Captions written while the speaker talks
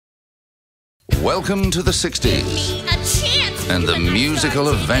Welcome to the 60s and the musical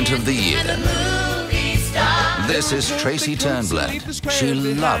event of the year. This is Tracy Turnblad. She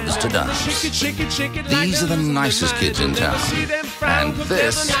loves to dance. These are the nicest kids in town. And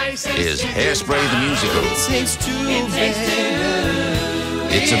this is Hairspray the Musical.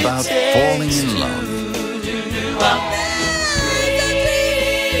 It's about falling in love.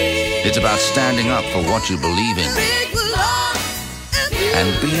 It's about standing up for what you believe in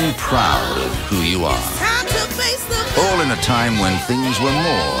and being proud of who you are. All in a time when things were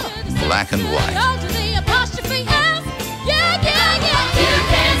more black and white.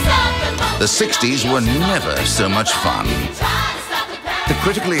 The 60s were never so much fun. The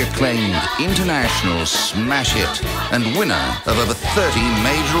critically acclaimed international smash hit and winner of over 30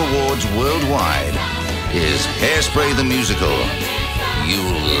 major awards worldwide is Hairspray the Musical.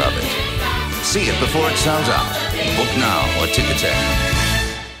 You'll love it. See it before it sells out. Book now at Ticketek.